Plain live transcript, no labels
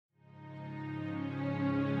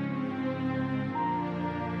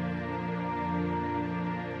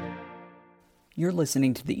You're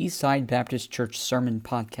listening to the Eastside Baptist Church Sermon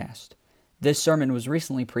Podcast. This sermon was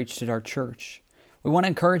recently preached at our church. We want to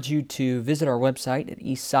encourage you to visit our website at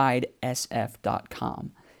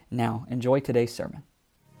eastsidesf.com. Now, enjoy today's sermon.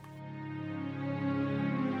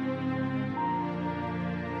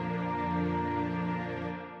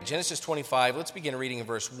 Genesis 25, let's begin reading in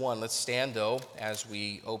verse 1. Let's stand, though, as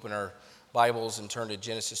we open our Bibles and turn to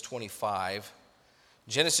Genesis 25.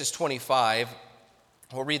 Genesis 25,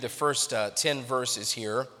 we'll read the first 10 verses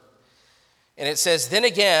here. And it says, "Then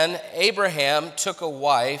again, Abraham took a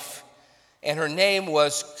wife, and her name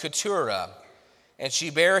was Keturah. And she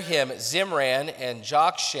bare him Zimran, and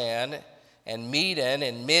Jokshan, and Medan,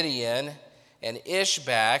 and Midian, and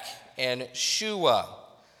Ishbak, and Shua."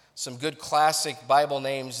 Some good classic Bible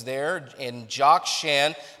names there. And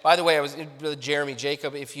Jokshan, by the way, I was with Jeremy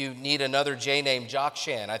Jacob. If you need another J name,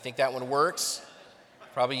 Jokshan, I think that one works.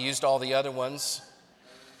 Probably used all the other ones.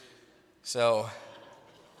 So,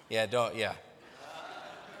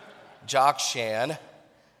 Jokshan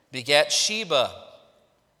begat Sheba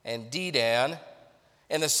and Dedan.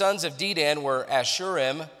 And the sons of Dedan were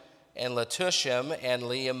Ashurim and Letushim and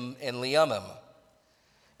Leumim.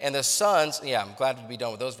 And the sons, I'm glad to be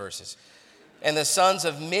done with those verses. And the sons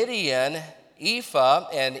of Midian, Ephah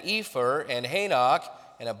and Epher and Hanok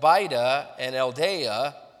and Abida and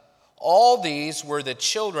Eldaah. All these were the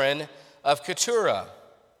children of Keturah.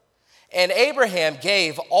 And Abraham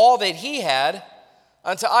gave all that he had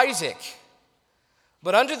unto Isaac.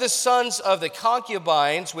 But unto the sons of the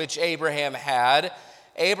concubines which Abraham had,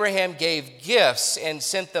 Abraham gave gifts and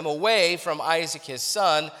sent them away from Isaac his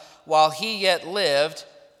son, while he yet lived,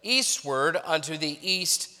 eastward unto the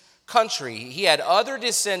east country. He had other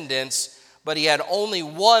descendants, but he had only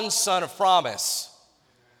one son of promise.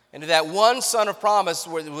 And to that one son of promise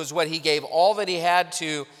was what he gave all that he had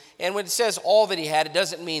to. And when it says all that he had, it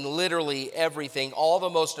doesn't mean literally everything. All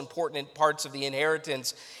the most important parts of the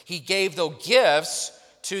inheritance. He gave, though, gifts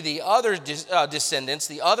to the other descendants,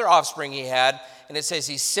 the other offspring he had. And it says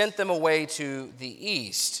he sent them away to the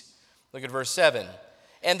east. Look at verse 7.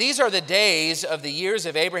 "And these are the days of the years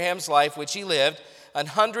of Abraham's life which he lived,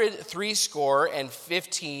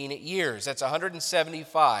 175 years." That's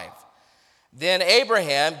 175. "Then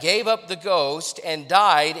Abraham gave up the ghost and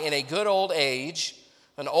died in a good old age,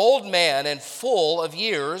 an old man and full of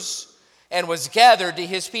years, and was gathered to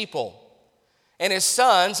his people. And his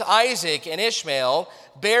sons, Isaac and Ishmael,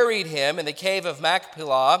 buried him in the cave of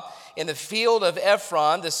Machpelah, in the field of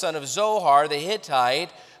Ephron, the son of Zohar the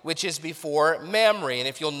Hittite, which is before Mamre." And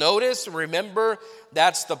if you'll notice, remember,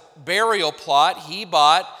 that's the burial plot he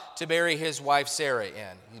bought to bury his wife Sarah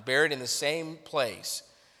in. He's buried in the same place.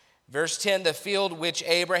 Verse 10, "The field which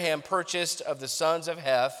Abraham purchased of the sons of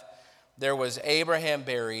Heth, there was Abraham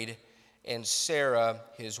buried, and Sarah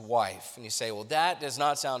his wife." And you say, well, that does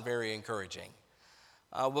not sound very encouraging.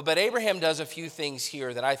 But Abraham does a few things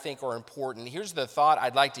here that I think are important. Here's the thought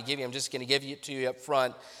I'd like to give you. I'm just going to give it to you up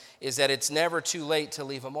front, is that it's never too late to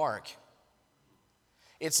leave a mark.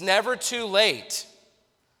 It's never too late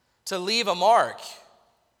to leave a mark.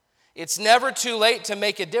 It's never too late to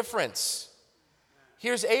make a difference.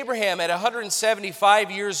 Here's Abraham at 175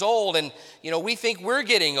 years old, and we think we're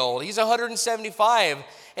getting old. He's 175,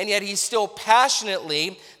 and yet he's still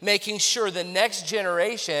passionately making sure the next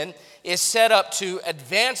generation is set up to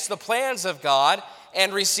advance the plans of God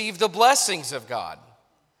and receive the blessings of God.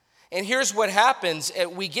 And here's what happens.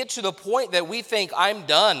 We get to the point that we think, I'm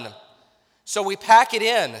done. So we pack it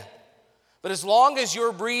in. But as long as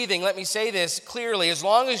you're breathing, let me say this clearly, as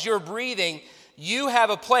long as you're breathing, you have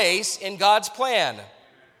a place in God's plan.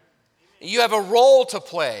 You have a role to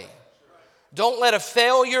play. Don't let a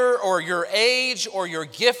failure or your age or your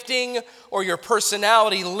gifting or your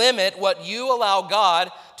personality limit what you allow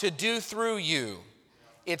God to do through you.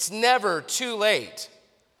 It's never too late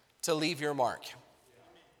to leave your mark.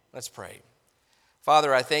 Let's pray.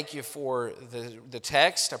 Father, I thank you for the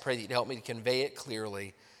text. I pray that you'd help me to convey it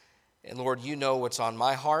clearly. And Lord, you know what's on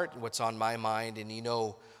my heart, what's on my mind, and you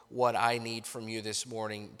know what I need from you this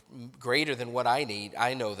morning. Greater than what I need,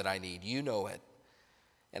 I know that I need. You know it.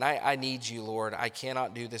 And I need you, Lord. I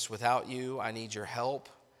cannot do this without you. I need your help.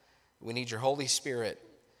 We need your Holy Spirit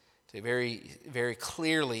to very, very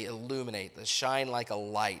clearly illuminate, to shine like a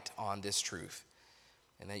light on this truth.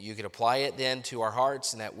 And that you could apply it then to our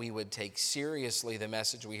hearts, and that we would take seriously the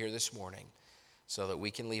message we hear this morning so that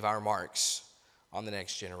we can leave our marks on the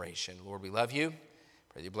next generation. Lord, we love you.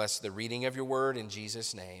 Pray you bless the reading of your word in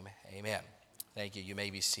Jesus' name. Amen. Thank you. You may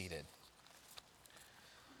be seated.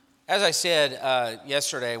 As I said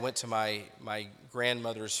yesterday, I went to my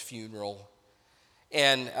grandmother's funeral.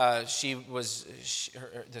 And the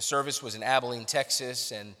service was in Abilene,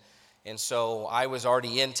 Texas, and so I was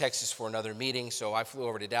already in Texas for another meeting, so I flew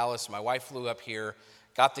over to Dallas. My wife flew up here,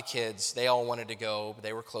 got the kids. They all wanted to go, but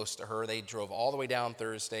they were close to her. They drove all the way down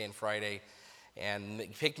Thursday and Friday and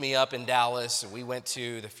picked me up in Dallas, and we went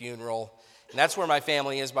to the funeral. And that's where my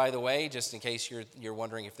family is, by the way, just in case you're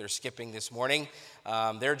wondering if they're skipping this morning.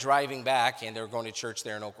 They're driving back, and they're going to church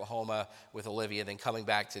there in Oklahoma with Olivia, then coming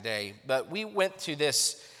back today. But we went to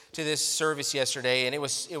this service yesterday, and it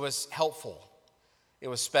was helpful. It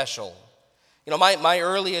was special. You know, my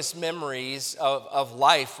earliest memories of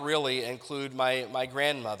life really include my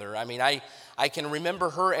grandmother. I mean, I can remember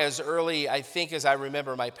her as early, I think, as I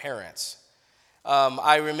remember my parents.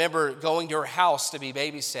 I remember going to her house to be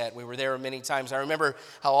babysat. We were there many times. I remember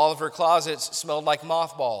how all of her closets smelled like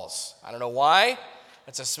mothballs. I don't know why.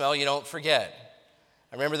 That's a smell you don't forget.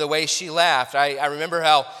 I remember the way she laughed. I remember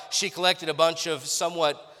how she collected a bunch of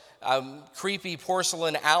somewhat creepy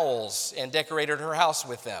porcelain owls and decorated her house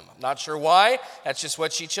with them. I'm not sure why. That's just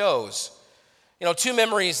what she chose. You know, two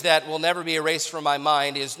memories that will never be erased from my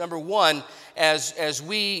mind is, number one, as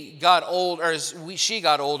we got older, or she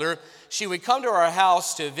got older, she would come to our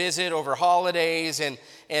house to visit over holidays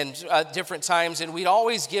and different times, and we'd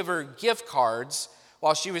always give her gift cards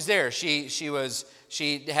while she was there. She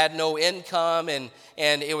had no income, and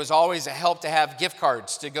it was always a help to have gift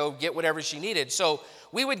cards to go get whatever she needed. So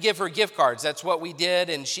we would give her gift cards. That's what we did,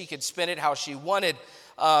 and she could spend it how she wanted.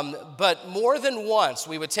 But more than once,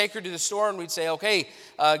 we would take her to the store and we'd say, okay,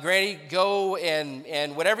 Granny, go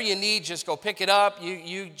and whatever you need, just go pick it up.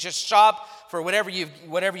 You just shop for whatever you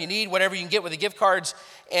need, whatever you can get with the gift cards.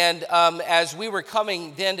 And as we were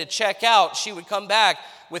coming then to check out, she would come back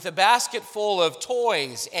with a basket full of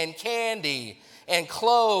toys and candy and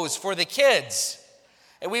clothes for the kids.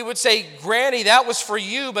 And we would say, Granny, that was for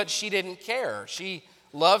you, but she didn't care. She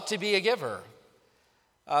loved to be a giver.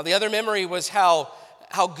 The other memory was how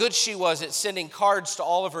good she was at sending cards to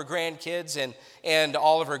all of her grandkids and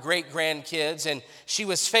all of her great-grandkids, and she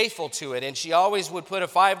was faithful to it, and she always would put a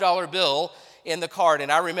 $5 bill in the card.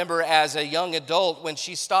 And I remember as a young adult, when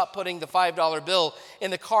she stopped putting the $5 bill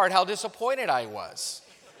in the card, how disappointed I was.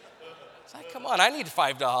 It's like, come on, I need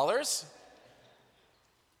 $5.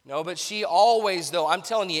 No, but she always, though, I'm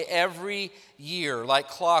telling you, every year, like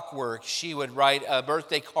clockwork, she would write a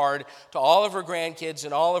birthday card to all of her grandkids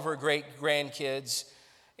and all of her great-grandkids.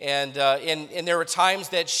 And there were times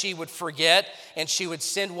that she would forget, and she would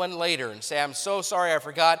send one later and say, I'm so sorry I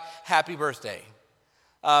forgot, happy birthday.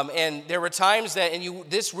 And there were times that,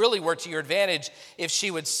 this really worked to your advantage, if she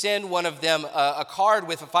would send one of them a card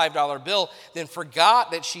with a $5 bill, then forgot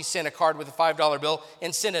that she sent a card with a $5 bill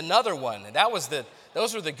and sent another one. And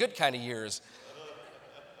those were the good kind of years.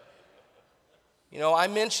 You know, I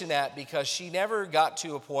mention that because she never got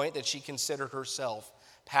to a point that she considered herself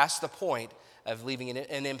past the point of leaving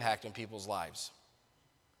an impact in people's lives.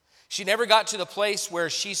 She never got to the place where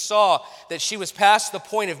she saw that she was past the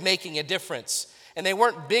point of making a difference. And they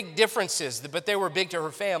weren't big differences, but they were big to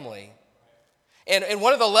her family. And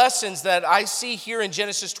one of the lessons that I see here in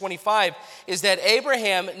Genesis 25 is that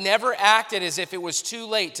Abraham never acted as if it was too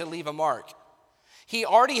late to leave a mark. He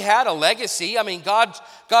already had a legacy. I mean,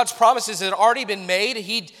 God's promises had already been made.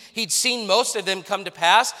 He'd seen most of them come to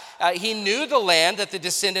pass. He knew the land that the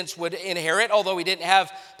descendants would inherit, although he didn't have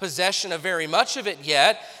possession of very much of it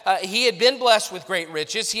yet. He had been blessed with great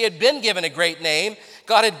riches. He had been given a great name.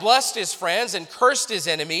 God had blessed his friends and cursed his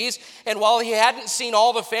enemies. And while he hadn't seen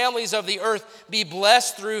all the families of the earth be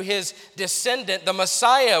blessed through his descendant, the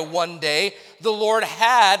Messiah, one day, the Lord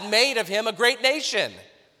had made of him a great nation.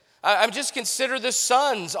 I'm just consider the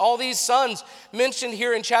sons, all these sons mentioned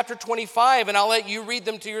here in chapter 25, and I'll let you read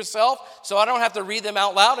them to yourself, so I don't have to read them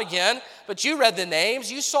out loud again, but you read the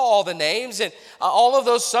names, you saw all the names, and all of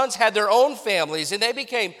those sons had their own families, and they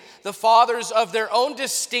became the fathers of their own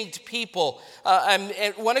distinct people.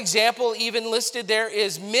 And one example even listed there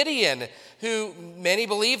is Midian, who many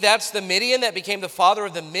believe that's the Midian that became the father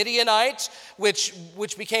of the Midianites, which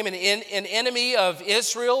became an enemy of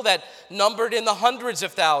Israel that numbered in the hundreds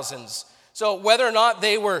of thousands. So whether or not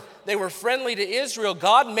they were friendly to Israel,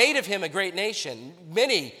 God made of him a great nation,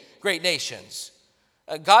 many great nations.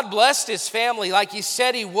 God blessed his family like he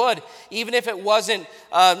said he would, even if it wasn't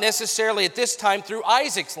necessarily at this time through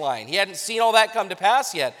Isaac's line. He hadn't seen all that come to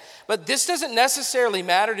pass yet. But this doesn't necessarily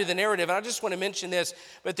matter to the narrative. And I just want to mention this,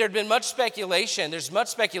 but there'd been much speculation. There's much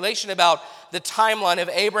speculation about the timeline of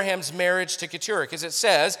Abraham's marriage to Keturah, because it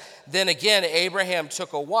says, then again, Abraham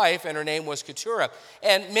took a wife, and her name was Keturah.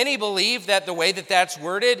 And many believe that the way that that's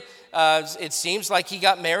worded, it seems like he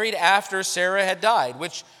got married after Sarah had died,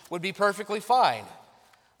 which would be perfectly fine.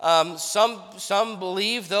 Some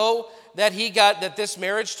believe, though, that this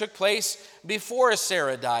marriage took place before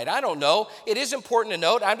Sarah died. I don't know. It is important to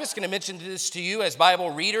note. I'm just going to mention this to you as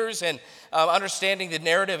Bible readers and understanding the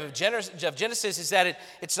narrative of Genesis is that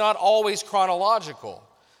it's not always chronological.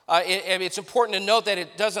 It's important to note that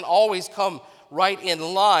it doesn't always come right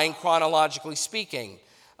in line chronologically speaking.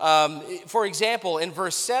 For example, in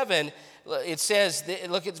verse 7, it says,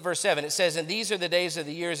 look at verse 7, it says, "And these are the days of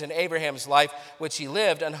the years in Abraham's life, which he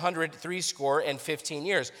lived, 180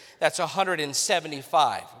 years." That's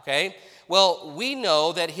 175, okay? Well, we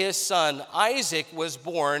know that his son Isaac was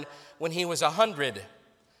born when he was 100,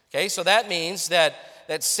 okay? So that means that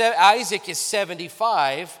Isaac is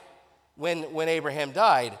 75 when Abraham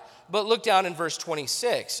died. But look down in verse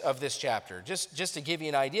 26 of this chapter, just to give you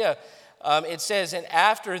an idea. It says, "And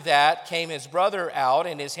after that came his brother out,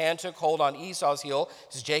 and his hand took hold on Esau's heel."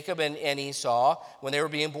 This is Jacob and Esau when they were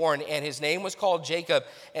being born. "And his name was called Jacob,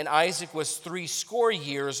 and Isaac was 80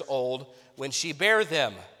 years old when she bare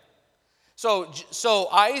them." So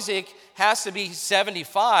Isaac has to be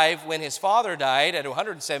 75 when his father died at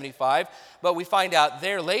 175. But we find out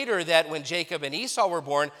there later that when Jacob and Esau were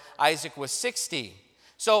born, Isaac was 60.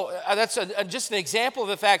 So that's just an example of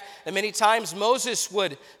the fact that many times Moses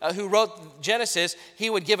would, who wrote Genesis,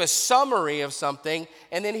 he would give a summary of something,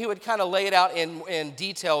 and then he would kind of lay it out in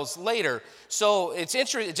details later. So it's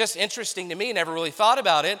just interesting to me, never really thought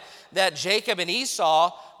about it, that Jacob and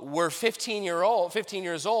Esau were 15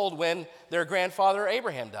 years old when their grandfather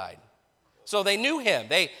Abraham died. So they knew him.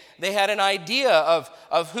 They had an idea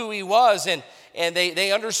of who he was, and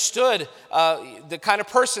they understood the kind of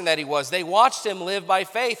person that he was. They watched him live by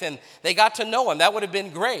faith, and they got to know him. That would have been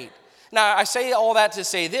great. Now, I say all that to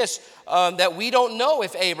say this, that we don't know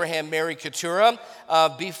if Abraham married Keturah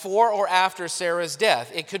before or after Sarah's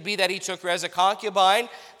death. It could be that he took her as a concubine.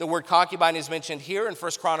 The word concubine is mentioned here in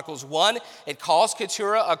 1 Chronicles 1. It calls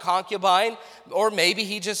Keturah a concubine, or maybe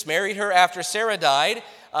he just married her after Sarah died.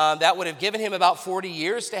 That would have given him about 40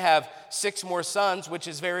 years to have 6 more sons, which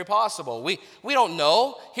is very possible. We don't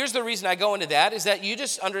know. Here's the reason I go into that, is that you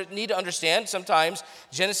just need to understand sometimes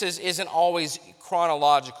Genesis isn't always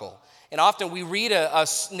chronological. And often we read a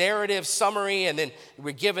narrative summary and then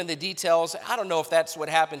we're given the details. I don't know if that's what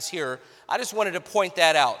happens here. I just wanted to point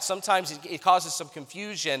that out. Sometimes it causes some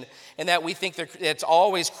confusion in that we think that it's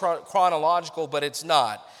always chronological, but it's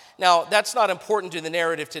not. Now, that's not important to the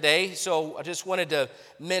narrative today, so I just wanted to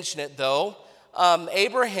mention it, though.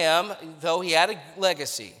 Abraham, though he had a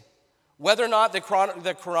legacy, whether or not the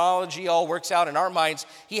chronology all works out in our minds,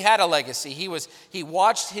 he had a legacy. He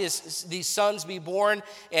watched these sons be born,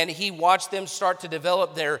 and he watched them start to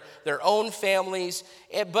develop their own families.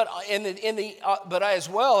 But as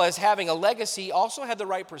well as having a legacy, he also had the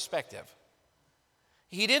right perspective.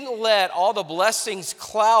 He didn't let all the blessings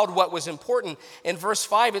cloud what was important. In verse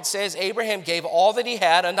 5, it says, "Abraham gave all that he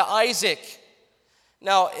had unto Isaac."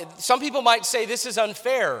 Now, some people might say this is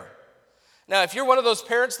unfair. Now, if you're one of those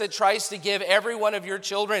parents that tries to give every one of your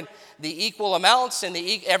children the equal amounts and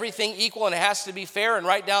everything equal and it has to be fair and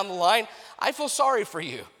right down the line, I feel sorry for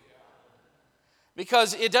you.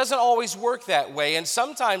 Because it doesn't always work that way. And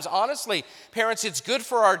sometimes, honestly, parents, it's good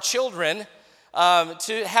for our children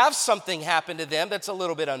to have something happen to them that's a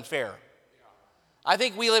little bit unfair. I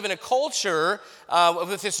think we live in a culture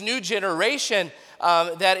with this new generation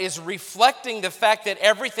that is reflecting the fact that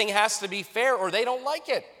everything has to be fair or they don't like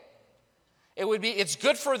it. It's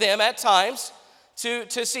good for them at times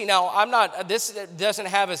to see. Now, this doesn't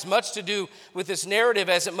have as much to do with this narrative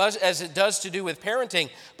as it does to do with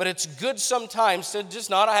parenting, but it's good sometimes to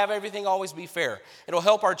just not have everything always be fair. It'll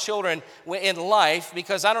help our children in life,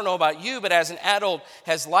 because I don't know about you, but as an adult,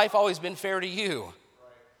 has life always been fair to you?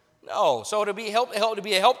 No, so it'll be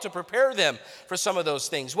a help to prepare them for some of those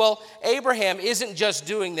things. Well, Abraham isn't just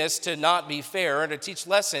doing this to not be fair and to teach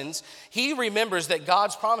lessons. He remembers that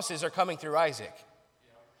God's promises are coming through Isaac.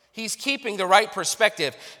 He's keeping the right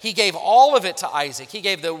perspective. He gave all of it to Isaac. He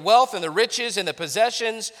gave the wealth and the riches and the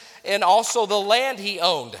possessions and also the land he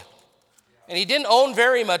owned. And he didn't own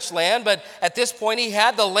very much land, but at this point he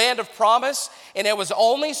had the land of promise, and it was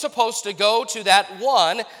only supposed to go to that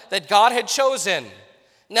one that God had chosen.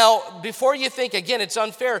 Now, before you think, again, it's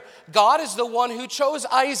unfair, God is the one who chose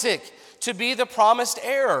Isaac to be the promised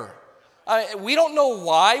heir. We don't know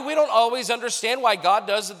why. We don't always understand why God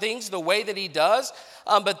does the things the way that he does,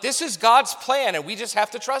 but this is God's plan, and we just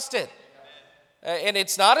have to trust it. And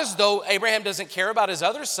it's not as though Abraham doesn't care about his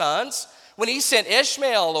other sons. When he sent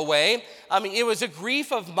Ishmael away, it was a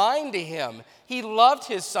grief of mind to him. He loved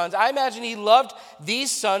his sons. I imagine he loved these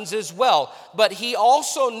sons as well. But he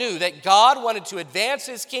also knew that God wanted to advance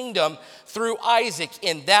his kingdom through Isaac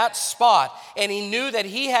in that spot. And he knew that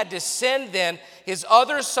he had to send then his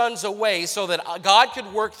other sons away so that God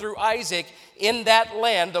could work through Isaac in that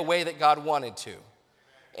land the way that God wanted to.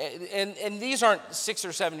 And these aren't 6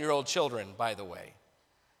 or 7-year-old children, by the way.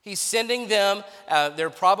 He's sending them, they're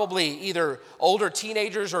probably either older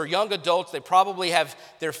teenagers or young adults. They probably have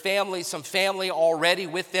their family, some family already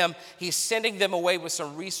with them. He's sending them away with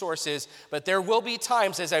some resources. But there will be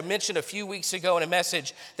times, as I mentioned a few weeks ago in a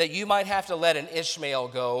message, that you might have to let an Ishmael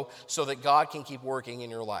go so that God can keep working in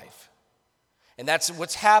your life. And that's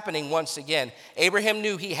what's happening once again. Abraham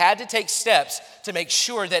knew he had to take steps to make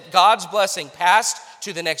sure that God's blessing passed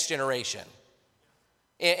to the next generation.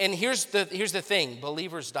 And here's the thing,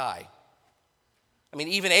 believers die. I mean,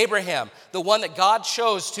 even Abraham, the one that God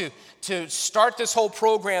chose to start this whole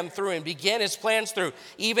program through and begin his plans through,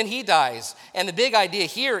 even he dies. And the big idea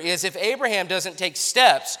here is if Abraham doesn't take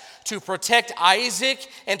steps to protect Isaac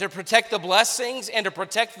and to protect the blessings and to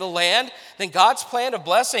protect the land, then God's plan of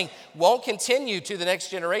blessing won't continue to the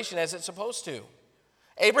next generation as it's supposed to.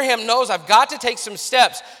 Abraham knows I've got to take some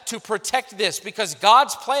steps to protect this because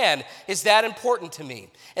God's plan is that important to me.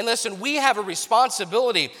 And listen, we have a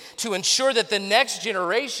responsibility to ensure that the next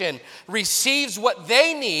generation receives what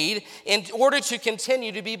they need in order to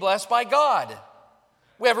continue to be blessed by God.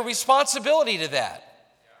 We have a responsibility to that.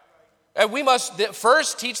 And we must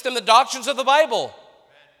first teach them the doctrines of the Bible.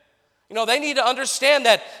 You know, they need to understand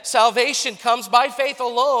that salvation comes by faith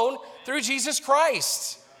alone through Jesus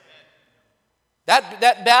Christ.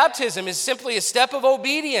 That baptism is simply a step of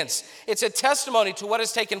obedience. It's a testimony to what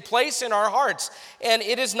has taken place in our hearts, and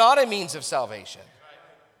it is not a means of salvation.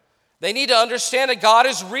 They need to understand that God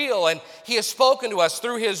is real, and he has spoken to us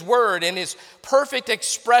through his word, and his perfect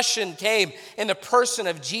expression came in the person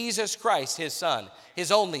of Jesus Christ, his son,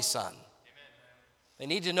 his only son. They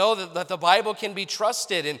need to know that the Bible can be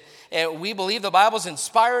trusted, and we believe the Bible is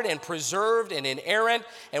inspired and preserved and inerrant,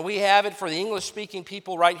 and we have it for the English-speaking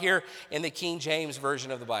people right here in the King James Version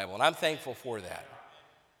of the Bible, and I'm thankful for that.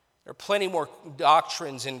 There are plenty more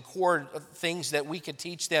doctrines and core things that we could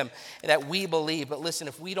teach them and that we believe, but listen,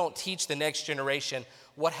 if we don't teach the next generation,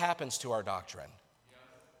 what happens to our doctrine?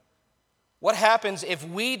 What happens if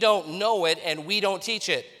we don't know it and we don't teach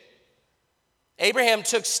it? Abraham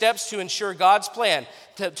took steps to ensure God's plan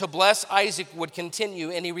to bless Isaac would continue,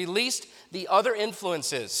 and he released the other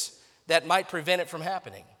influences that might prevent it from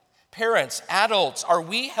happening. Parents, adults, are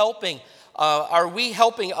we helping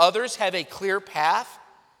others have a clear path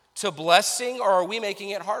to blessing, or are we making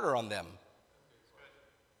it harder on them?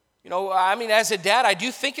 You know, I mean, as a dad, I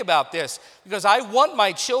do think about this because I want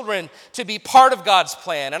my children to be part of God's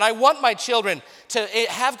plan, and I want my children to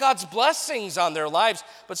have God's blessings on their lives,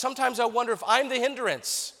 but sometimes I wonder if I'm the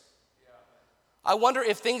hindrance. I wonder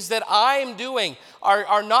if things that I'm doing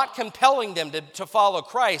are not compelling them to follow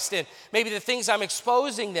Christ, and maybe the things I'm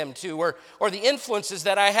exposing them to or the influences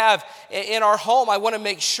that I have in our home, I want to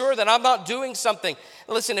make sure that I'm not doing something.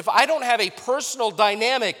 Listen, if I don't have a personal,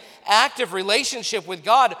 dynamic, active relationship with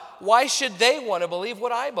God, why should they want to believe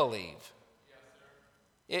what I believe?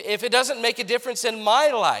 If it doesn't make a difference in my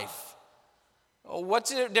life,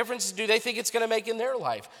 what difference do they think it's going to make in their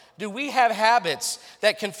life? Do we have habits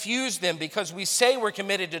that confuse them because we say we're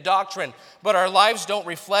committed to doctrine, but our lives don't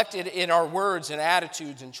reflect it in our words and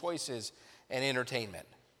attitudes and choices and entertainment?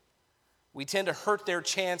 We tend to hurt their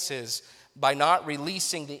chances by not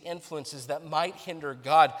releasing the influences that might hinder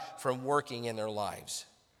God from working in their lives.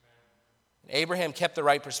 Abraham kept the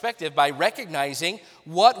right perspective by recognizing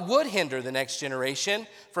what would hinder the next generation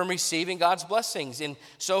from receiving God's blessings. And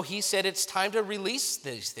so he said it's time to release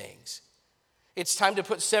these things. It's time to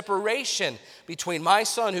put separation between my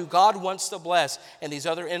son, who God wants to bless, and these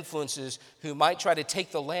other influences who might try to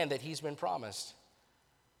take the land that he's been promised.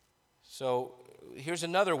 So here's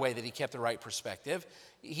another way that he kept the right perspective.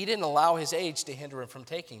 He didn't allow his age to hinder him from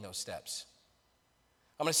taking those steps.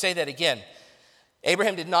 I'm going to say that again.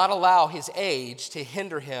 Abraham did not allow his age to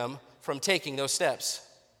hinder him from taking those steps.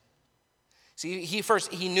 See,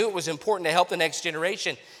 he knew it was important to help the next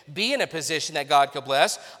generation be in a position that God could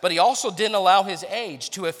bless, but he also didn't allow his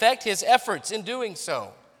age to affect his efforts in doing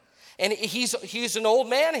so. And he's an old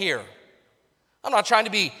man here. I'm not trying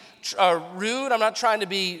to be rude. I'm not trying to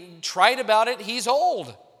be trite about it. He's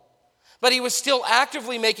old. But he was still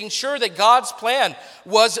actively making sure that God's plan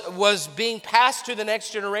was being passed to the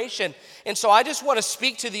next generation. And so I just want to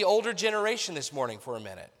speak to the older generation this morning for a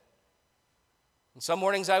minute. And some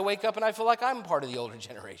mornings I wake up and I feel like I'm part of the older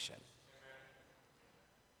generation.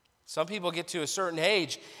 Some people get to a certain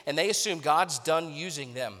age and they assume God's done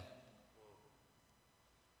using them.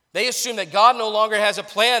 They assume that God no longer has a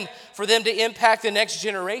plan for them to impact the next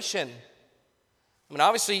generation. I mean,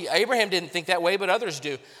 obviously, Abraham didn't think that way, but others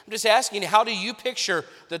do. I'm just asking you, how do you picture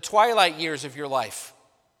the twilight years of your life?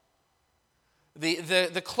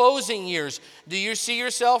 The closing years. Do you see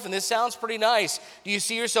yourself, and this sounds pretty nice, do you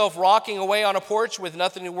see yourself rocking away on a porch with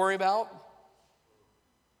nothing to worry about?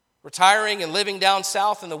 Retiring and living down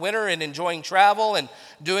south in the winter and enjoying travel and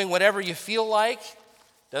doing whatever you feel like?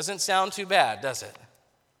 Doesn't sound too bad, does it?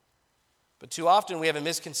 But too often we have a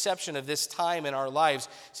misconception of this time in our lives.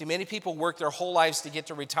 See, many people work their whole lives to get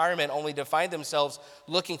to retirement only to find themselves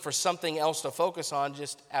looking for something else to focus on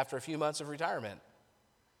just after a few months of retirement.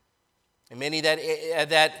 And many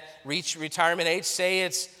that reach retirement age say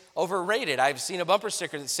it's overrated. I've seen a bumper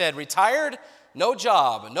sticker that said, retired, no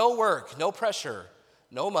job, no work, no pressure,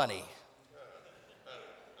 no money.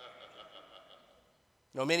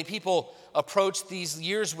 Many people approach these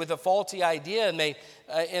years with a faulty idea, and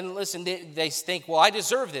they think, well, I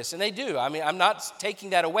deserve this, and they do. I mean, I'm not taking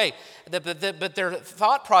that away. But their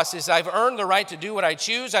thought process, I've earned the right to do what I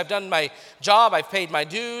choose. I've done my job. I've paid my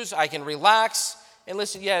dues. I can relax. And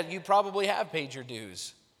listen, yeah, you probably have paid your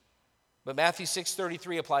dues. But Matthew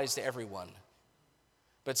 6:33 applies to everyone.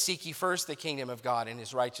 But seek ye first the kingdom of God and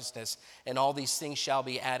his righteousness, and all these things shall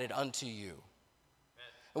be added unto you.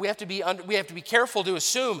 We have to be careful to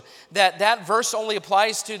assume that verse only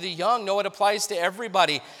applies to the young. No, it applies to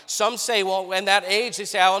everybody. Some say, well, in that age, they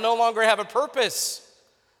say, I will no longer have a purpose.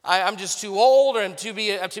 I'm just too old and to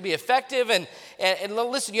be effective. And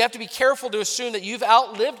listen, you have to be careful to assume that you've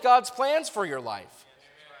outlived God's plans for your life.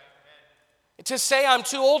 To say I'm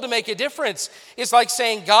too old to make a difference is like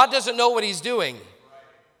saying God doesn't know what he's doing.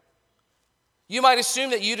 You might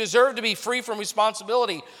assume that you deserve to be free from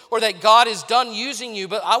responsibility or that God is done using you,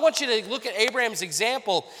 but I want you to look at Abraham's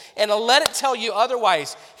example and let it tell you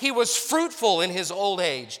otherwise. He was fruitful in his old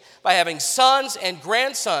age by having sons and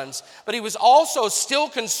grandsons, but he was also still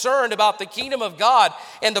concerned about the kingdom of God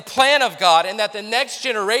and the plan of God, and that the next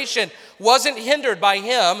generation wasn't hindered by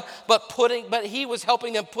him, but he was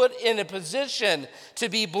helping them put in a position to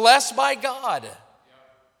be blessed by God.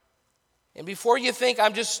 And before you think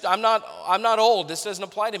I'm not old, this doesn't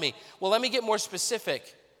apply to me. Well, let me get more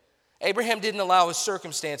specific. Abraham didn't allow his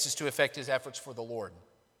circumstances to affect his efforts for the Lord.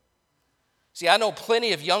 See, I know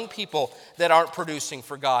plenty of young people that aren't producing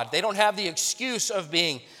for God. They don't have the excuse of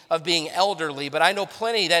being elderly, but I know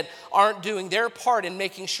plenty that aren't doing their part in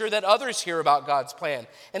making sure that others hear about God's plan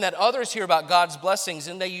and that others hear about God's blessings,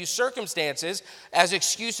 and they use circumstances as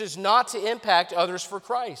excuses not to impact others for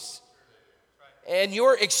Christ. And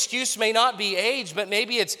your excuse may not be age, but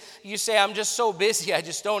maybe it's you say, I'm just so busy, I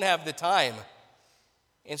just don't have the time.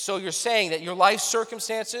 And so you're saying that your life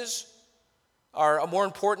circumstances are more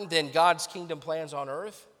important than God's kingdom plans on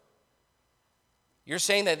earth? You're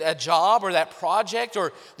saying that a job or that project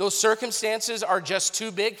or those circumstances are just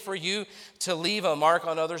too big for you to leave a mark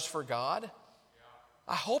on others for God?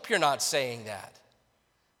 I hope you're not saying that.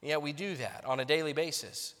 Yet we do that on a daily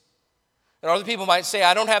basis. And other people might say,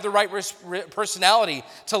 I don't have the right personality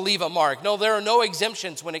to leave a mark. No, there are no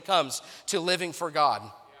exemptions when it comes to living for God.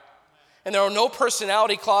 And there are no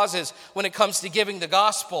personality clauses when it comes to giving the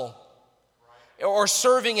gospel or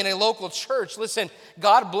serving in a local church. Listen,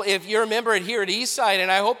 God, if you're a member here at Eastside,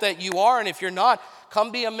 and I hope that you are, and if you're not,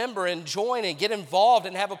 come be a member and join and get involved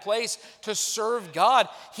and have a place to serve God.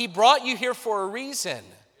 He brought you here for a reason.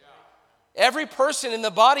 Every person in the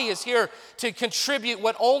body is here to contribute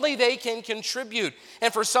what only they can contribute.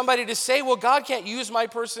 And for somebody to say, well, God can't use my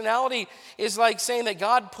personality is like saying that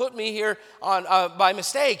God put me here by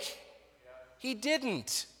mistake. He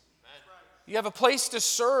didn't. You have a place to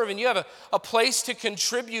serve and you have a place to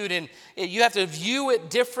contribute, and you have to view it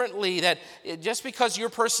differently, that just because your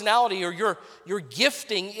personality or your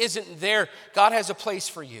gifting isn't there, God has a place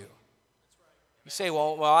for you. You say,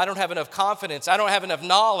 well, I don't have enough confidence. I don't have enough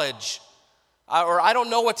knowledge. Or I don't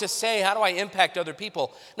know what to say. How do I impact other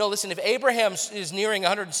people? No, listen, if Abraham is nearing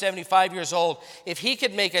 175 years old, if he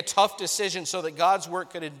could make a tough decision so that God's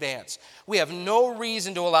work could advance, we have no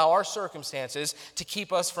reason to allow our circumstances to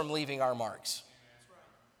keep us from leaving our marks.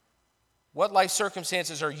 What life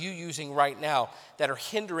circumstances are you using right now that are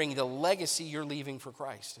hindering the legacy you're leaving for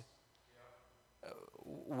Christ?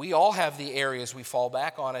 We all have the areas we fall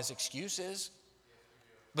back on as excuses,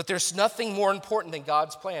 but there's nothing more important than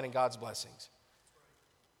God's plan and God's blessings.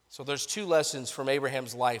 So there's two lessons from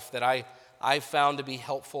Abraham's life that I found to be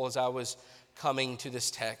helpful as I was coming to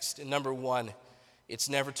this text. And number one, it's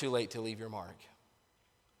never too late to leave your mark.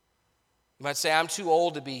 You might say, I'm too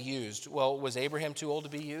old to be used. Well, was Abraham too old to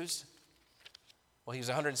be used? Well, he was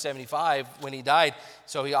 175 when he died,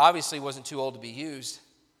 so he obviously wasn't too old to be used.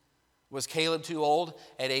 Was Caleb too old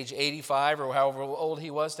at age 85 or however old he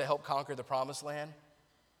was to help conquer the promised land?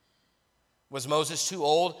 Was Moses too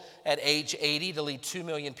old at age 80 to lead 2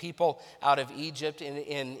 million people out of Egypt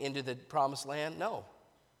into the promised land? No.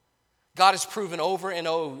 God has proven over and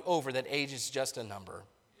over that age is just a number.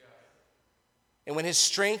 And when his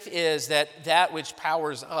strength is that which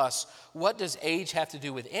powers us, what does age have to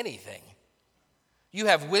do with anything? You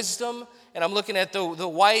have wisdom, and I'm looking at the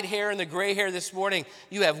white hair and the gray hair this morning.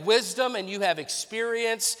 You have wisdom and you have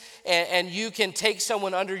experience, and you can take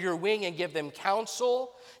someone under your wing and give them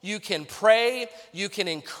counsel. You can pray, you can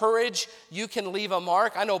encourage, you can leave a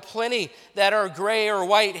mark. I know plenty that are gray or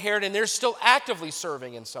white haired, and they're still actively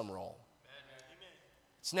serving in some role.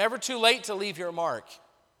 It's never too late to leave your mark.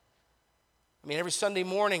 I mean, every Sunday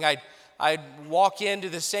morning I'd walk into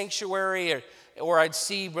the sanctuary or I'd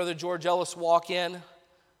see Brother George Ellis walk in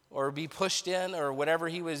or be pushed in or whatever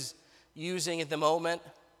he was using at the moment.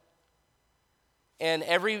 And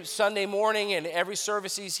every Sunday morning and every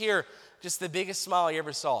service he's here, just the biggest smile you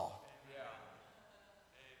ever saw.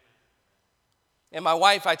 And my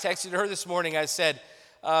wife, I texted her this morning, I said,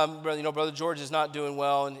 Brother George is not doing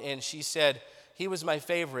well. And she said, he was my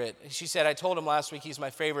favorite. She said, I told him last week he's my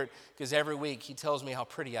favorite because every week he tells me how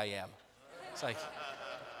pretty I am. It's like,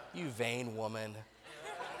 you vain woman.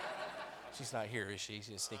 She's not here, is she? She's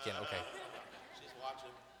going to sneak in. Okay. She's watching.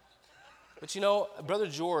 But Brother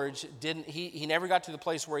George he never got to the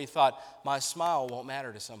place where he thought, my smile won't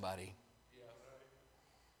matter to somebody.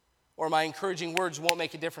 Or my encouraging words won't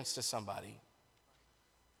make a difference to somebody.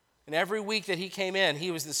 And every week that he came in, he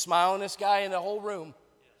was the smilingest guy in the whole room.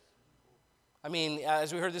 I mean,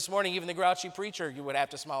 as we heard this morning, even the grouchy preacher, you would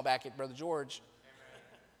have to smile back at Brother George.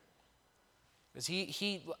 Because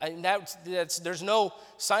there's no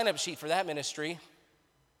sign-up sheet for that ministry.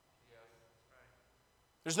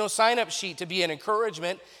 There's no sign-up sheet to be an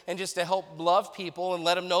encouragement and just to help love people and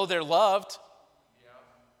let them know they're loved.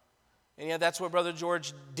 And yet that's what Brother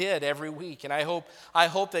George did every week. And I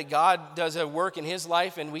hope that God does a work in his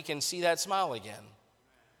life and we can see that smile again.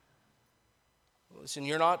 Listen,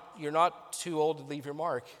 you're not too old to leave your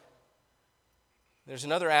mark. There's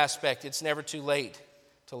another aspect. It's never too late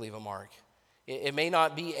to leave a mark. It may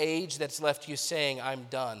not be age that's left you saying, I'm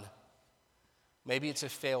done. Maybe it's a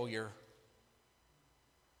failure.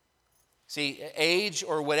 See, age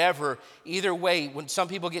or whatever, either way, when some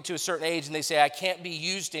people get to a certain age and they say, I can't be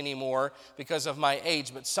used anymore because of my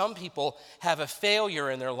age, but some people have a failure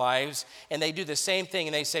in their lives and they do the same thing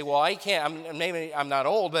and they say, well, I can't, maybe I'm not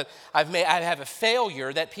old, but I have a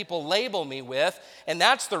failure that people label me with, and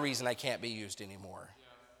that's the reason I can't be used anymore.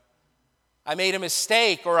 I made a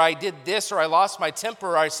mistake, or I did this, or I lost my temper,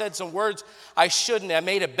 or I said some words I shouldn't. I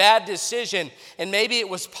made a bad decision, and maybe it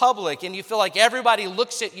was public, and you feel like everybody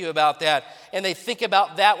looks at you about that, and they think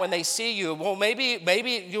about that when they see you. Well, maybe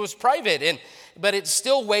it was private, but it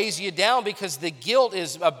still weighs you down because the guilt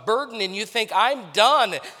is a burden, and you think, I'm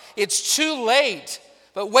done. It's too late.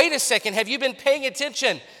 But wait a second, have you been paying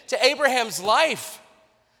attention to Abraham's life?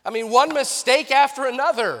 I mean, one mistake after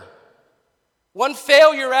another. One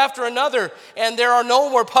failure after another, and there are no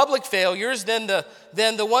more public failures than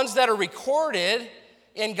the ones that are recorded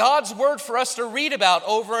in God's word for us to read about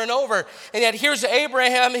over and over. And yet here's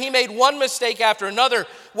Abraham. He made one mistake after another,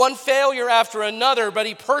 one failure after another, but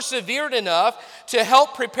he persevered enough to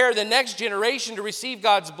help prepare the next generation to receive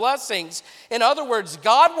God's blessings. In other words,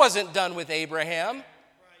 God wasn't done with Abraham.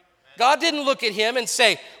 God didn't look at him and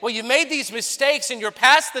say, well, you made these mistakes and you're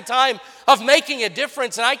past the time of making a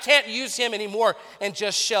difference and I can't use him anymore, and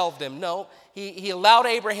just shelved him. No, he allowed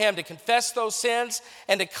Abraham to confess those sins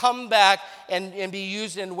and to come back and be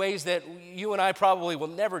used in ways that you and I probably will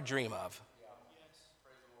never dream of.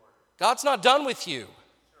 God's not done with you.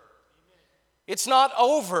 It's not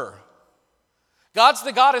over. God's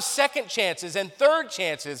the God of second chances and third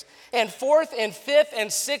chances and fourth and fifth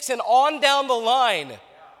and sixth and on down the line.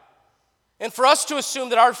 And for us to assume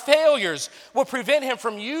that our failures will prevent him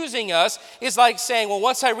from using us is like saying, well,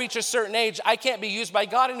 once I reach a certain age, I can't be used by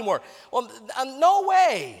God anymore. Well, no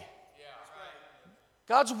way.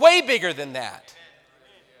 God's way bigger than that.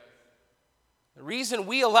 The reason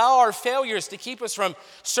we allow our failures to keep us from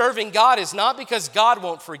serving God is not because God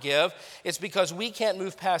won't forgive. It's because we can't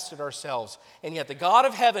move past it ourselves. And yet the God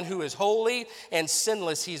of heaven, who is holy and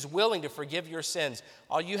sinless, he's willing to forgive your sins.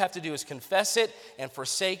 All you have to do is confess it and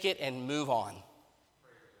forsake it and move on.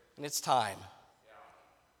 And it's time.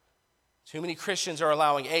 Too many Christians are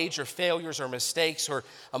allowing age or failures or mistakes or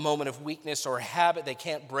a moment of weakness or a habit they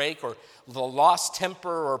can't break or the lost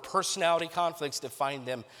temper or personality conflicts define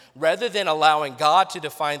them rather than allowing God to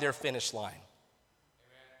define their finish line.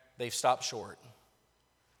 They've stopped short.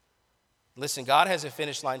 Listen, God has a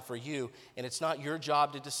finish line for you, and it's not your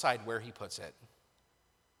job to decide where he puts it.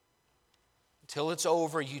 Until it's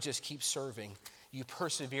over, you just keep serving. You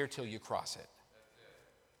persevere till you cross it.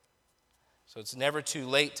 So it's never too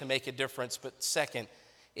late to make a difference. But second,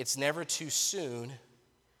 it's never too soon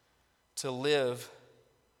to live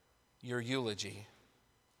your eulogy.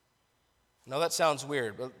 I know that sounds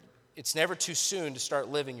weird, but it's never too soon to start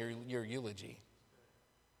living your eulogy.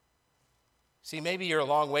 See, maybe you're a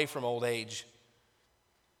long way from old age.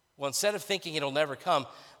 Well, instead of thinking it'll never come,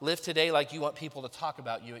 live today like you want people to talk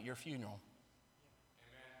about you at your funeral.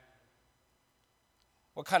 Amen.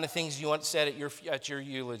 What kind of things do you want said at your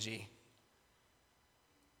eulogy?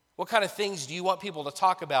 What kind of things do you want people to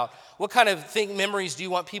talk about? What kind of memories do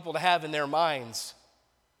you want people to have in their minds?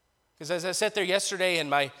 Because as I sat there yesterday in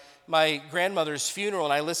my grandmother's funeral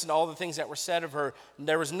and I listened to all the things that were said of her,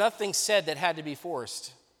 there was nothing said that had to be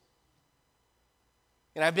forced.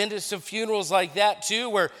 And I've been to some funerals like that too,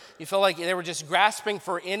 where you felt like they were just grasping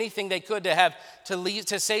for anything they could to have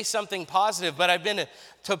to say something positive. But I've been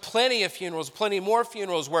to plenty of funerals, plenty more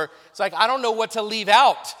funerals where it's like, I don't know what to leave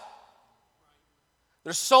out.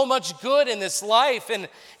 There's so much good in this life,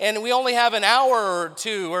 and we only have an hour or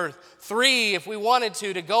two or three, if we wanted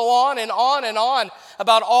to go on and on and on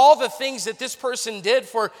about all the things that this person did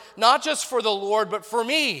for, not just for the Lord, but for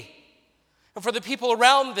me, and for the people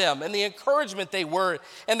around them, and the encouragement they were,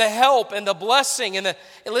 and the help, and the blessing, and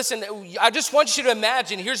listen, I just want you to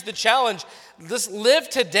imagine, here's the challenge, live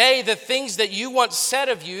today the things that you once said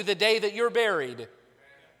of you the day that you're buried.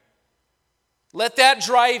 Let that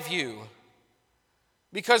drive you.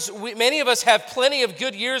 Because many of us have plenty of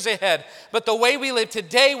good years ahead, but the way we live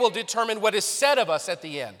today will determine what is said of us at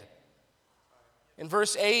the end. In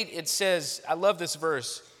verse 8, it says, I love this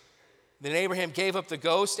verse, then Abraham gave up the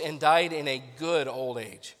ghost and died in a good old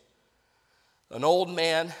age, an old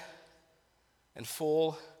man and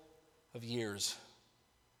full of years.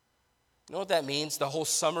 You know what that means? The whole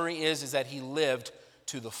summary is that he lived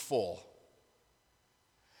to the full.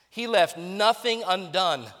 He left nothing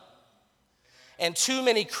undone. And too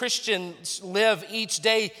many Christians live each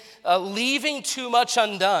day leaving too much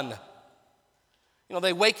undone. You know,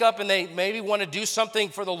 they wake up and they maybe want to do something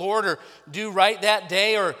for the Lord or do right that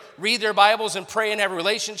day or read their Bibles and pray and have a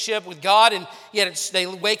relationship with God, and yet they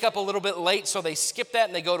wake up a little bit late, so they skip that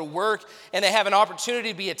and they go to work, and they have an opportunity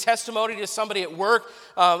to be a testimony to somebody at work,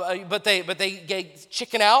 but they get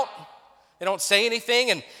chicken out. They don't say anything,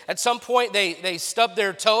 and at some point they stub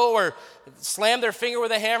their toe or slam their finger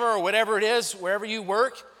with a hammer or whatever it is, wherever you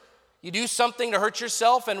work. You do something to hurt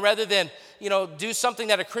yourself, and rather than, do something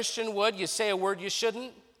that a Christian would, you say a word you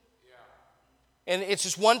shouldn't. Yeah. And it's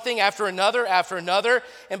just one thing after another,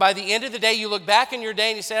 and by the end of the day, you look back in your day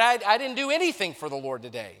and you say, I didn't do anything for the Lord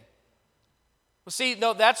today. Well, see,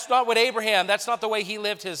 no, that's not what that's not the way he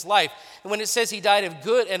lived his life. And when it says he died of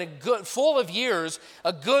good, full of years,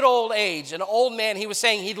 a good old age, an old man, he was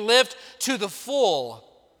saying he lived to the full.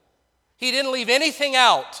 He didn't leave anything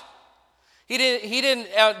out. He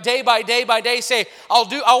didn't day by day say,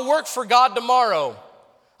 I'll work for God tomorrow.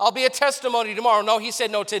 I'll be a testimony tomorrow. No, he said,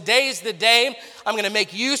 no, today's the day. I'm going to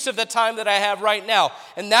make use of the time that I have right now.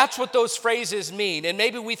 And that's what those phrases mean. And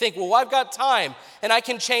maybe we think, well, I've got time and I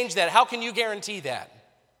can change that. How can you guarantee that?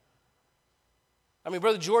 I mean,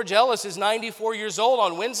 Brother George Ellis is 94 years old.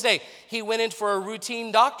 On Wednesday, he went in for a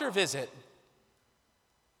routine doctor visit.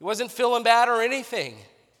 He wasn't feeling bad or anything.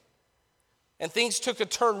 And things took a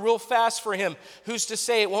turn real fast for him. Who's to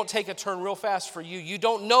say it won't take a turn real fast for you? You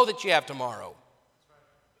don't know that you have tomorrow.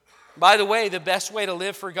 By the way, the best way to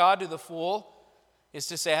live for God to the full is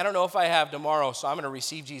to say, I don't know if I have tomorrow, so I'm going to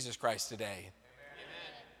receive Jesus Christ today.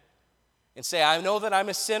 And say, I know that I'm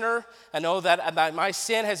a sinner. I know that my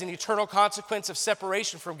sin has an eternal consequence of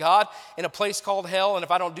separation from God in a place called hell. And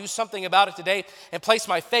if I don't do something about it today and place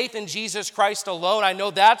my faith in Jesus Christ alone, I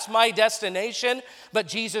know that's my destination. But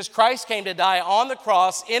Jesus Christ came to die on the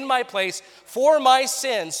cross in my place for my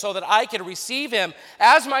sins so that I could receive him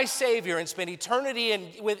as my Savior and spend eternity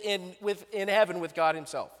in heaven with God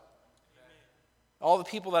himself. All the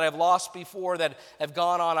people that I've lost before that have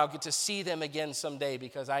gone on, I'll get to see them again someday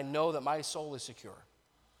because I know that my soul is secure.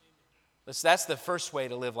 That's the first way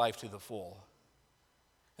to live life to the full.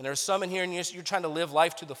 And there's some in here and you're trying to live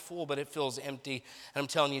life to the full, but it feels empty. And I'm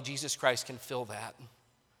telling you, Jesus Christ can fill that.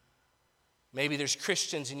 Maybe there's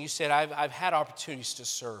Christians and you said, I've had opportunities to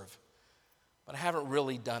serve. but I haven't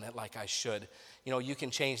really done it like I should. You know, you can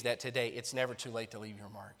change that today. It's never too late to leave your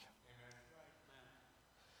mark.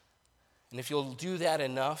 And if you'll do that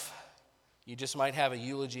enough, you just might have a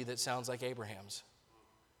eulogy that sounds like Abraham's.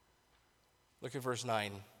 Look at verse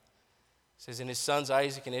 9. It says, and his sons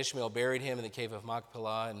Isaac and Ishmael buried him in the cave of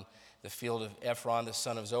Machpelah and the field of Ephron, the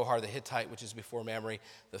son of Zohar the Hittite, which is before Mamre,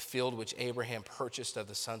 the field which Abraham purchased of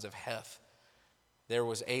the sons of Heth. There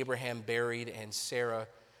was Abraham buried and Sarah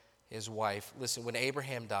his wife. Listen, when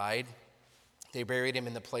Abraham died, they buried him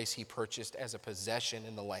in the place he purchased as a possession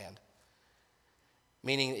in the land.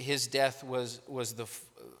 Meaning his death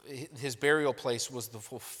his burial place was the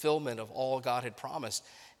fulfillment of all God had promised.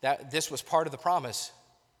 That this was part of the promise.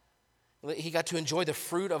 He got to enjoy the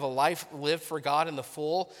fruit of a life lived for God in the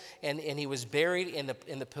full, and he was buried in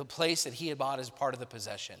the place that he had bought as part of the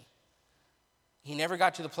possession. He never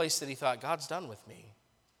got to the place that he thought, God's done with me.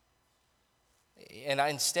 And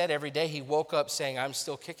instead, every day he woke up saying, I'm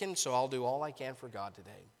still kicking, so I'll do all I can for God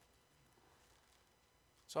today.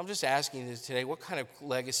 So I'm just asking you today, what kind of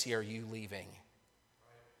legacy are you leaving?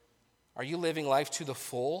 Are you living life to the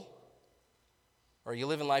full, or are you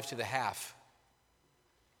living life to the half?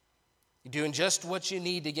 You're doing just what you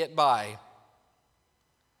need to get by.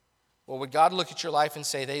 Well, would God look at your life and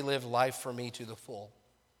say, they live life for me to the full?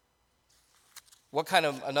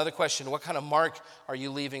 Another question, what kind of mark are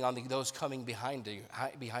you leaving on those coming behind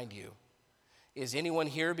you? Is anyone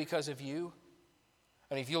here because of you?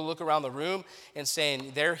 I mean, if you look around the room and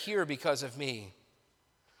saying, they're here because of me,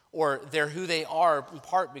 or they're who they are in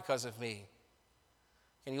part because of me.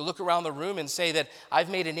 And you look around the room and say that I've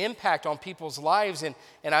made an impact on people's lives and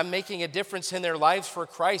I'm making a difference in their lives for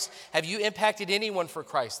Christ. Have you impacted anyone for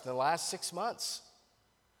Christ in the last 6 months?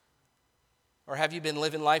 Or have you been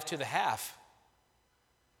living life to the half?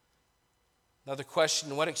 Another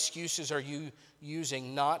question, what excuses are you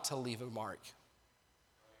using not to leave a mark?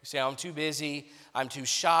 You say, I'm too busy, I'm too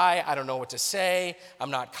shy, I don't know what to say,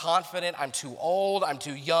 I'm not confident, I'm too old, I'm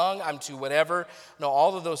too young, I'm too whatever. No,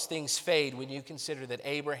 all of those things fade when you consider that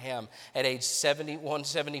Abraham at age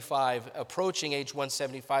 175, approaching age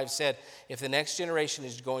 175, said, if the next generation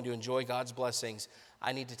is going to enjoy God's blessings,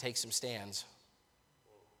 I need to take some stands.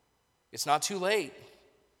 It's not too late.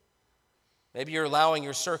 Maybe you're allowing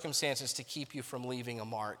your circumstances to keep you from leaving a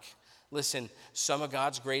mark. Listen, some of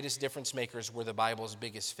God's greatest difference makers were the Bible's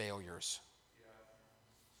biggest failures.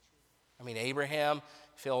 I mean, Abraham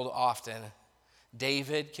failed often.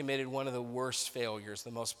 David committed one of the worst failures,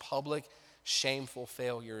 the most public, shameful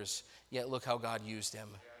failures, yet look how God used him.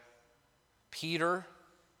 Peter,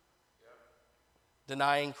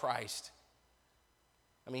 denying Christ.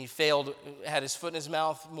 I mean, he failed, had his foot in his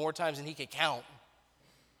mouth more times than he could count.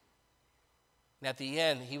 And at the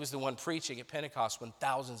end, he was the one preaching at Pentecost when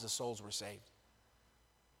thousands of souls were saved.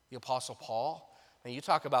 The Apostle Paul, I mean, you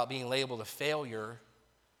talk about being labeled a failure.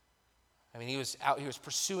 I mean, he was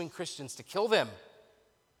pursuing Christians to kill them.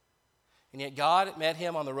 And yet God met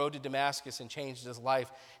him on the road to Damascus and changed his life,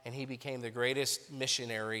 and he became the greatest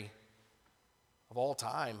missionary of all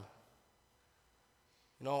time.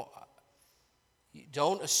 You know,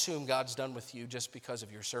 don't assume God's done with you just because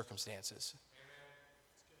of your circumstances.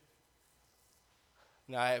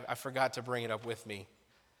 Now, I forgot to bring it up with me.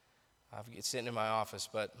 It's sitting in my office,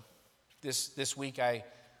 but this week I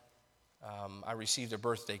received a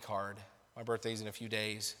birthday card. My birthday's in a few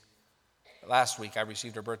days. Last week I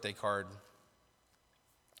received a birthday card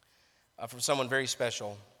from someone very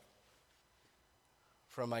special,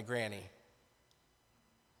 from my granny.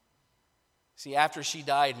 See, after she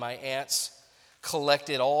died, my aunts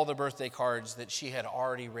collected all the birthday cards that she had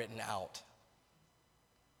already written out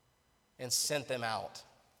and sent them out.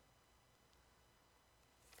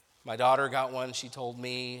 My daughter got one. She told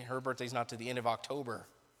me her birthday's not to the end of October.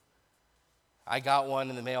 I got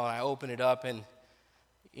one in the mail and I opened it up, and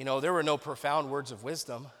you know, there were no profound words of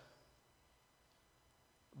wisdom,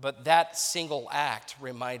 but that single act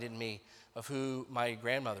reminded me of who my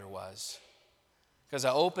grandmother was. Because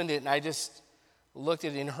I opened it and I just looked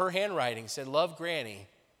at it in her handwriting, said, "Love, Granny."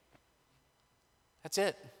 That's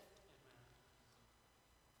it.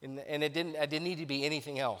 And I didn't need to be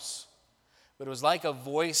anything else. But it was like a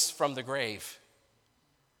voice from the grave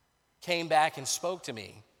came back and spoke to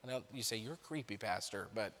me. And you say, "You're creepy, Pastor,"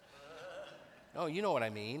 but no, you know what I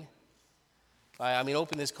mean.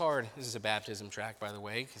 Open this card. This is a baptism tract, by the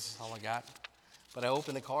way, because this is all I got. But I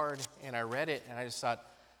opened the card and I read it, and I just thought,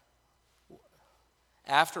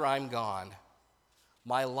 after I'm gone,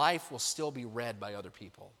 my life will still be read by other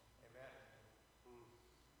people.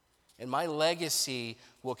 And my legacy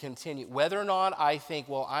will continue. Whether or not I think,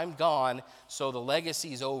 well, I'm gone, so the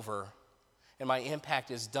legacy's over and my impact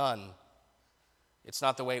is done. It's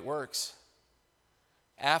not the way it works.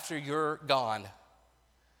 After you're gone,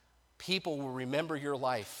 people will remember your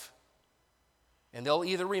life. And they'll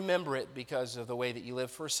either remember it because of the way that you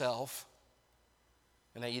lived for self,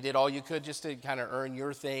 and that you did all you could just to kind of earn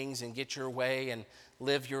your things and get your way and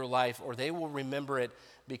live your life, or they will remember it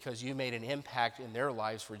because you made an impact in their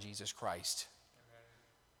lives for Jesus Christ.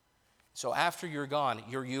 So after you're gone,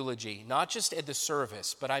 your eulogy, not just at the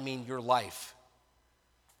service, but I mean your life.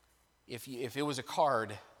 If it was a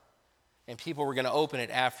card and people were going to open it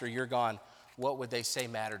after you're gone, what would they say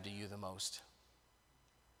mattered to you the most?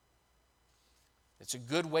 It's a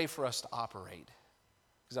good way for us to operate.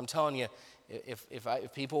 Because I'm telling you,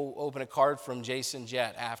 if people open a card from Jason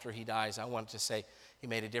Jett after he dies, I want to say he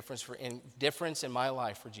made a difference in my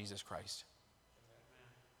life for Jesus Christ.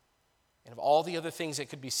 And of all the other things that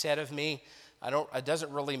could be said of me, it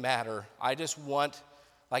doesn't really matter. I just want,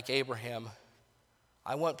 like Abraham,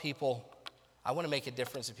 I want to make a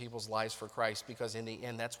difference in people's lives for Christ, because in the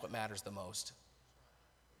end, that's what matters the most.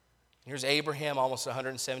 Here's Abraham, almost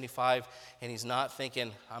 175, and he's not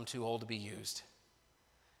thinking, I'm too old to be used.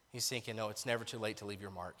 He's thinking, no, it's never too late to leave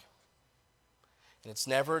your mark. And it's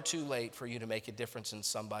never too late for you to make a difference in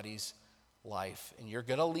somebody's life. And you're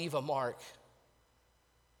going to leave a mark.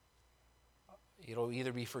 It'll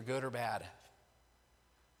either be for good or bad.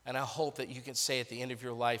 And I hope that you can say at the end of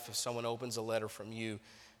your life, if someone opens a letter from you,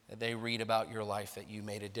 that they read about your life, that you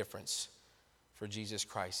made a difference for Jesus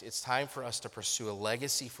Christ. It's time for us to pursue a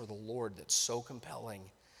legacy for the Lord that's so compelling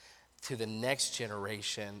to the next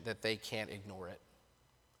generation that they can't ignore it.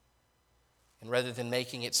 And rather than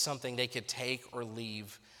making it something they could take or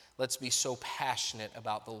leave, let's be so passionate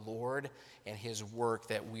about the Lord and His work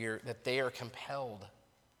that they are compelled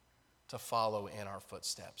to follow in our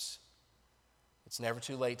footsteps. It's never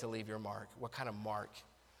too late to leave your mark. What kind of mark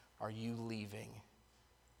are you leaving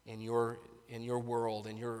in your world,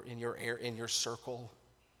 in your circle?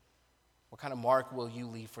 What kind of mark will you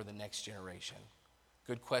leave for the next generation?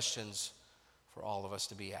 Good questions for all of us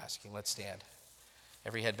to be asking. Let's stand.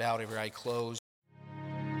 Every head bowed, every eye closed.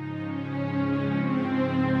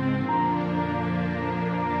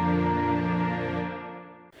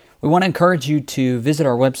 We want to encourage you to visit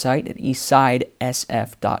our website at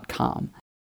eastsidesf.com.